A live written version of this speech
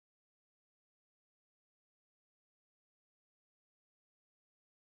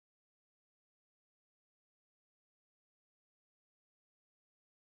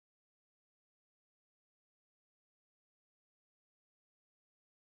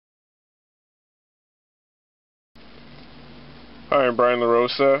Hi, I'm Brian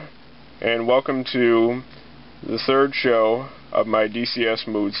LaRosa, and welcome to the third show of my DCS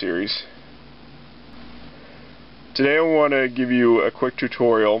mood series. Today I want to give you a quick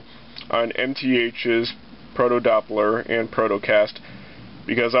tutorial on MTH's Proto-Doppler and Proto-Cast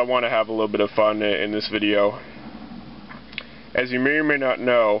because I want to have a little bit of fun in this video. As you may or may not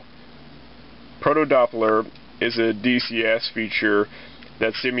know, Proto-Doppler is a DCS feature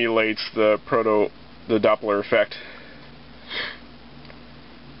that simulates the Doppler effect,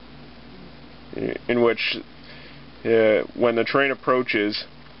 in which when the train approaches,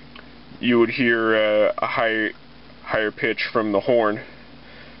 you would hear a higher pitch from the horn,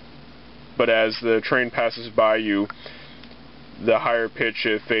 but as the train passes by you, the higher pitch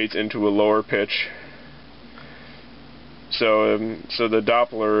fades into a lower pitch. So the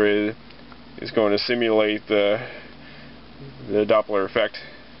Doppler is going to simulate the Doppler effect.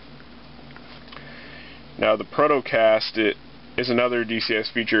 Now the Proto-Cast is another DCS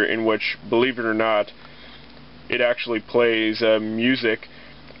feature in which, believe it or not, it actually plays music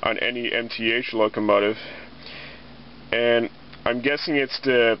on any MTH locomotive, and I'm guessing it's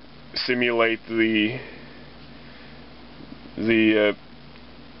to simulate a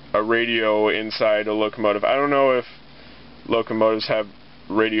radio inside a locomotive. I don't know if locomotives have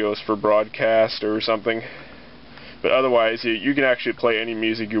radios for broadcast or something, but otherwise you can actually play any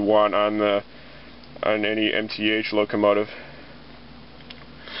music you want on any MTH locomotive.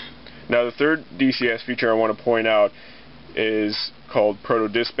 Now the third DCS feature I want to point out is called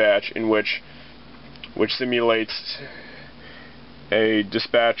Proto-Dispatch, in which simulates a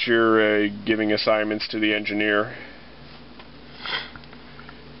dispatcher giving assignments to the engineer.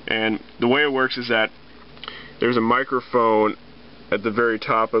 And the way it works is that there's a microphone at the very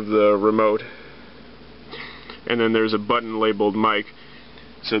top of the remote, and then there's a button labeled mic,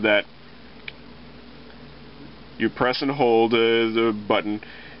 so that you press and hold the button,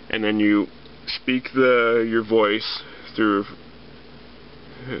 and then you speak your voice through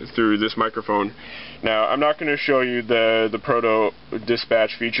this microphone. Now, I'm not going to show you the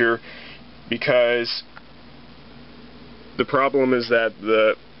Proto-Dispatch feature because the problem is that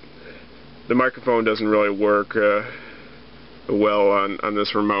the microphone doesn't really work well on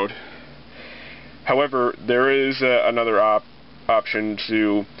this remote. However, there is another option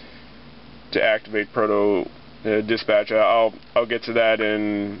to activate Proto-Dispatch. I'll get to that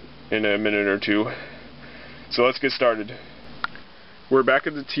in a minute or two. So let's get started. We're back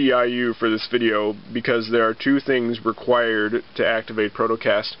at the TIU for this video because there are two things required to activate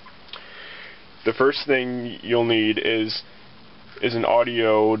Proto-Cast. The first thing you'll need is an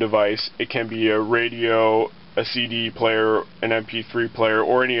audio device. It can be a radio, a CD player, an MP3 player,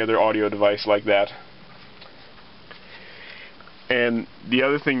 or any other audio device like that. And the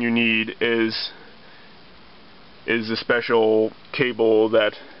other thing you need is a special cable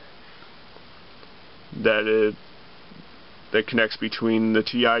that connects between the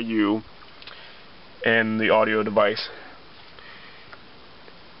TIU and the audio device.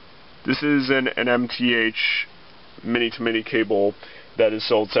 This is an MTH mini-to-mini cable that is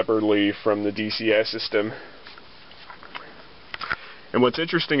sold separately from the DCS system. And what's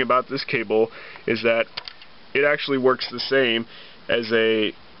interesting about this cable is that it actually works the same as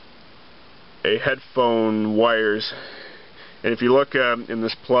a headphone wires. And if you look in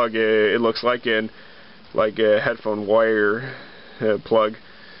this plug, it looks like a headphone wire plug,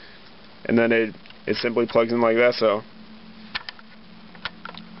 and then it simply plugs in like that. So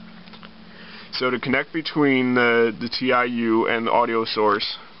to connect between the TIU and the audio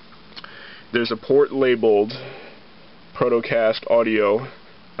source, there's a port labeled Proto-Cast audio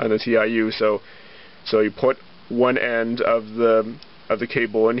on the TIU. So you put one end of the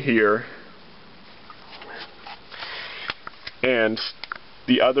cable in here, and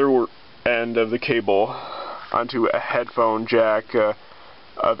the other end of the cable onto a headphone jack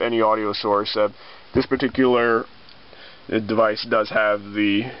of any audio source. This particular device does have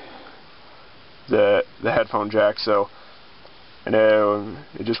the headphone jack, and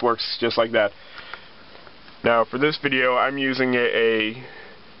it just works just like that. Now for this video I'm using a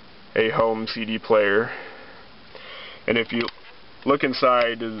home CD player, and if you look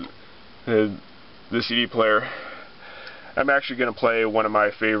inside the CD player, I'm actually going to play one of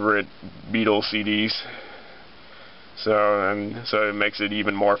my favorite Beatles CDs, so it makes it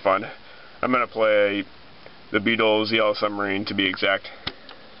even more fun. I'm going to play the Beatles' Yellow Submarine, to be exact.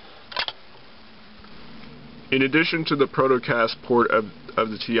 In addition to the Proto-Cast port of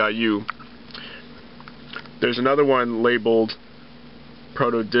the TIU, there's another one labeled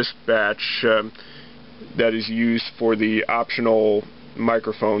Proto-Dispatch that is used for the optional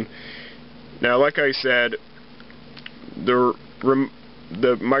microphone. Now, like I said, the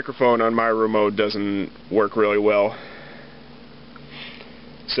the microphone on my remote doesn't work really well.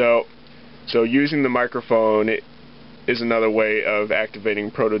 So using the microphone is another way of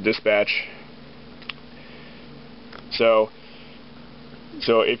activating Proto-Dispatch. So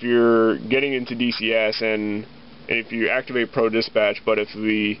if you're getting into DCS and if you activate Proto-Dispatch, but if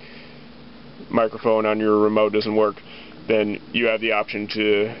the microphone on your remote doesn't work, then you have the option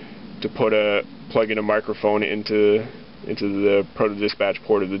to plug in a microphone into the Proto-Dispatch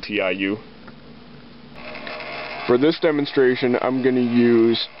port of the TIU. For this demonstration, I'm going to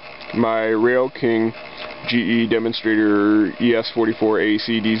use my Rail King GE demonstrator ES44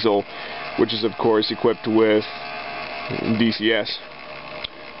 AC diesel, which is of course equipped with DCS.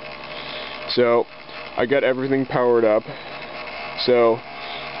 So I got everything powered up. So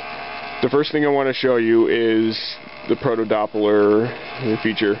the first thing I want to show you is the Proto-Doppler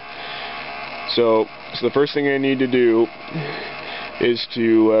feature. So the first thing I need to do is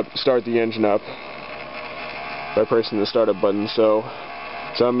to start the engine up by pressing the startup button. So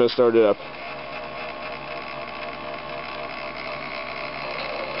I'm going to start it up.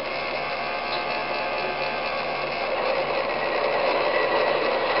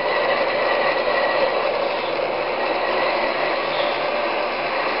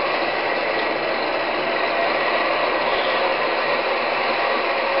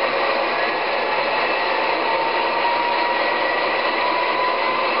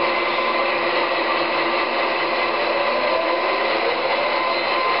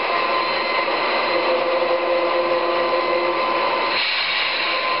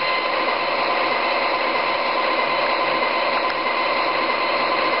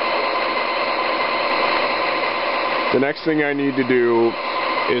 The next thing I need to do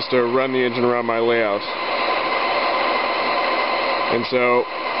is to run the engine around my layout. And so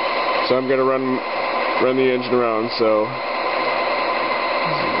I'm going to run the engine around, so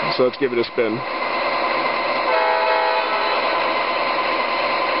let's give it a spin.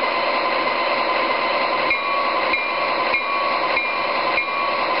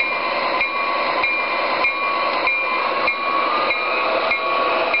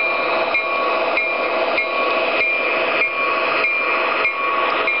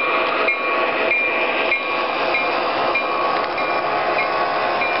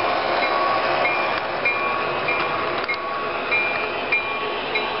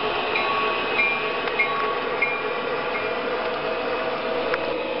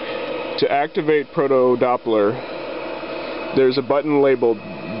 To activate Proto-Doppler, there's a button labeled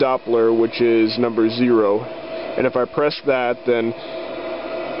Doppler, which is number 0, and if I press that, then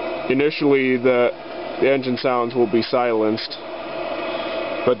initially the engine sounds will be silenced,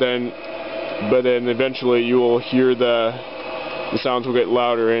 but then eventually you will hear the sounds will get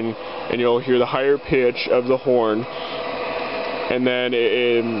louder, and you'll hear the higher pitch of the horn, and then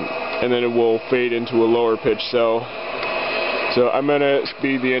it will fade into a lower pitch. So I'm going to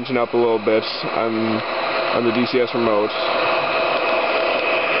speed the engine up a little bit on the DCS remote.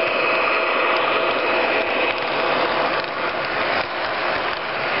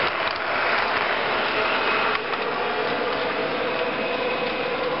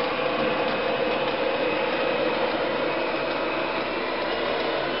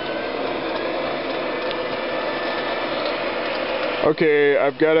 Okay,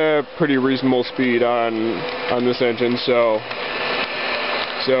 I've got a pretty reasonable speed on this engine, so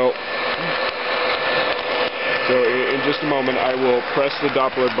in just a moment I will press the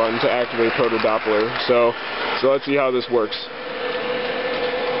Doppler button to activate Proto-Doppler. So let's see how this works.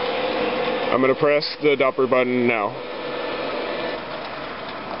 I'm going to press the Doppler button now.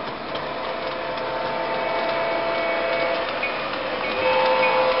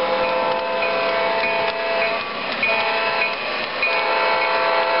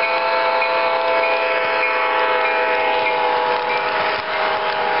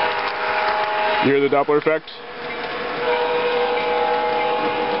 You hear the Doppler effect?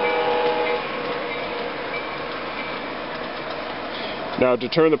 Now to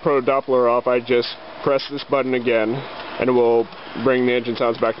turn the Proto-Doppler off, I just press this button again and it will bring the engine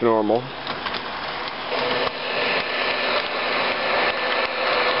sounds back to normal.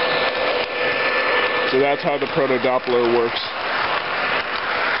 So that's how the Proto-Doppler works.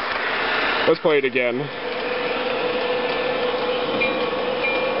 Let's play it again.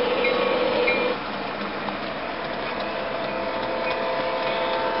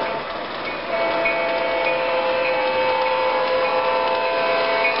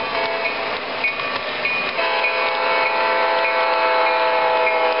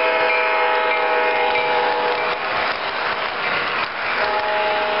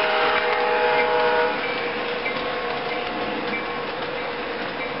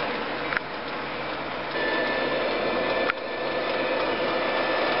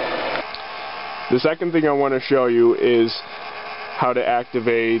 The second thing I want to show you is how to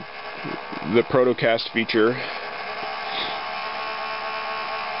activate the Proto-Cast feature.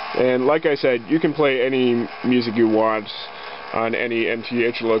 And like I said, you can play any music you want on any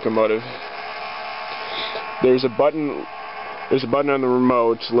MTH locomotive. There's a button on the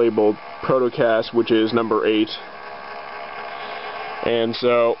remote labeled Proto-Cast, which is number 8. And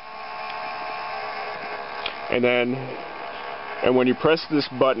when you press this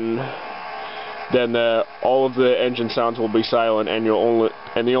button, then all of the engine sounds will be silent, and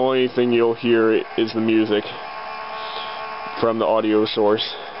the only thing you'll hear is the music from the audio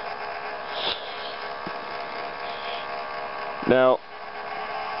source. Now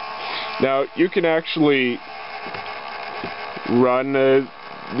you can actually run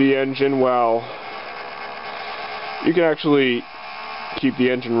the engine while you can actually keep the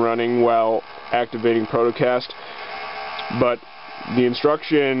engine running while activating Proto-Cast, but the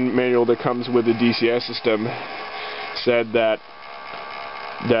instruction manual that comes with the DCS system said that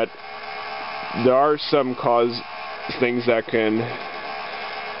there are some things that can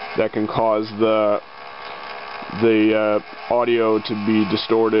cause the audio to be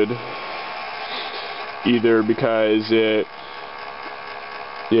distorted, either because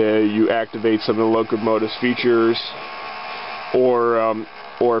you activate some of the locomotive's features, or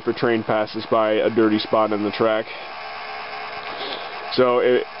if a train passes by a dirty spot in the track. So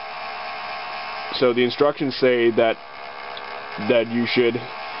the instructions say that you should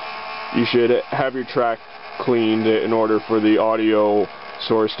have your track cleaned in order for the audio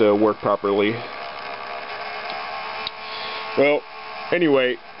source to work properly. Well,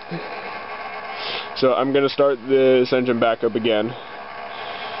 anyway, so I'm going to start this engine back up again,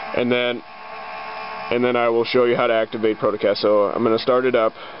 and then I will show you how to activate Proto-Cast. So I'm going to start it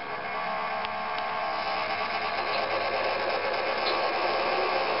up.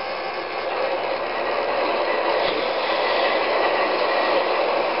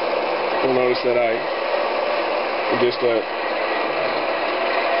 You'll notice that I just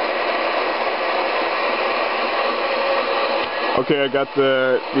okay, I got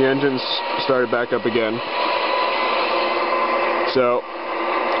the engines started back up again. So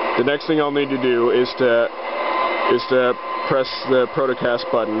the next thing I'll need to do is to press the Proto-Cast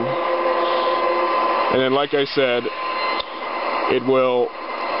button, and then, like I said, it will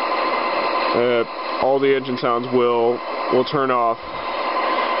all the engine sounds will turn off,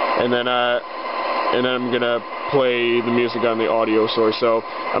 and then I'm gonna play the music on the audio source. So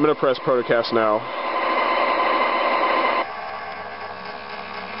I'm gonna press Proto-Cast now.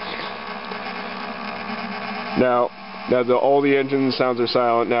 Now all the engine sounds are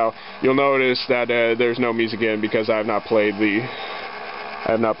silent. Now you'll notice that there's no music in because I have not played the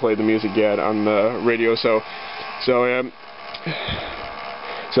music yet on the radio. So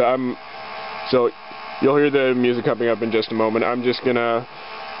you'll hear the music coming up in just a moment. I'm just gonna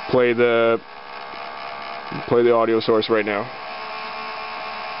play the audio source right now.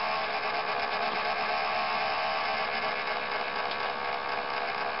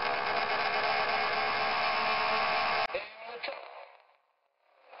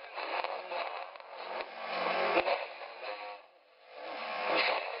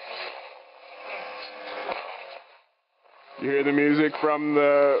 You hear the music from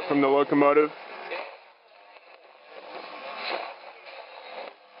the locomotive?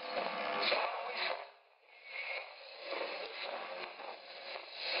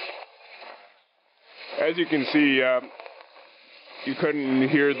 As you can see, you couldn't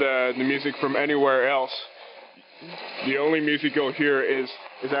hear the music from anywhere else. The only music you'll hear is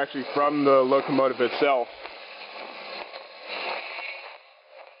actually from the locomotive itself.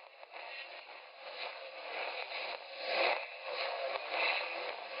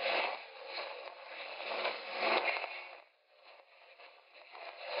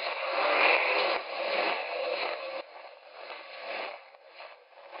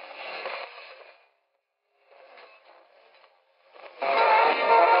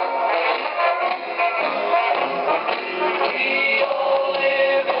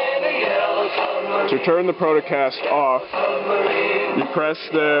 To turn the Proto-Cast off, you press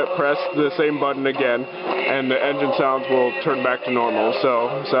the same button again, and the engine sounds will turn back to normal. So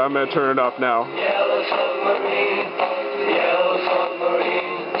I'm going to turn it off now.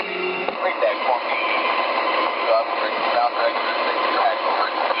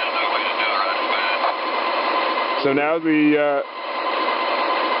 So now the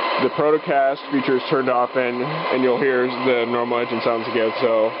Proto-Cast feature is turned off, and you'll hear the normal engine sounds again.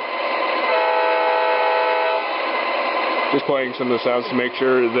 So just playing some of the sounds to make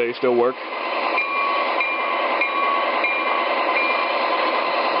sure they still work.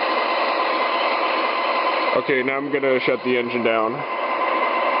 Okay, now I'm gonna shut the engine down.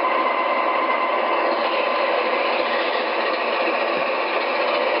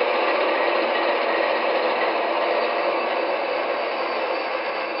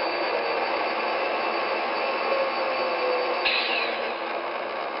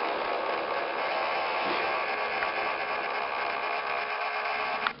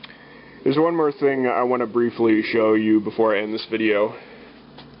 There's one more thing I want to briefly show you before I end this video.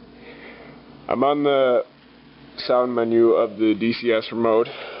 I'm on the sound menu of the DCS remote,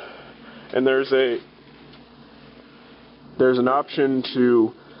 and there's an option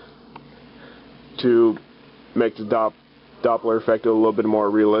to make the Doppler effect a little bit more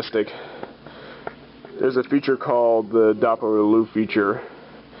realistic. There's a feature called the Doppler loop feature.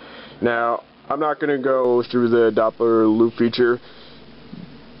 Now, I'm not going to go through the Doppler loop feature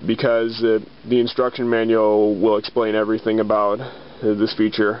because the instruction manual will explain everything about this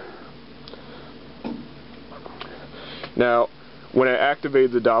feature. Now, when I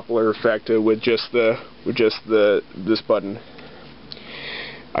activate the Doppler effect with just this button,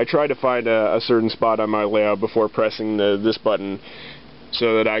 I try to find a certain spot on my layout before pressing this button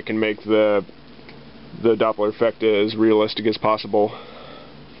so that I can make the Doppler effect as realistic as possible.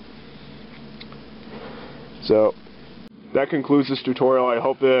 So that concludes this tutorial. I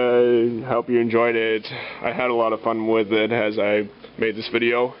hope you enjoyed it. I had a lot of fun with it as I made this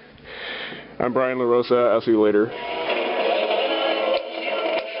video. I'm Brian LaRosa. I'll see you later.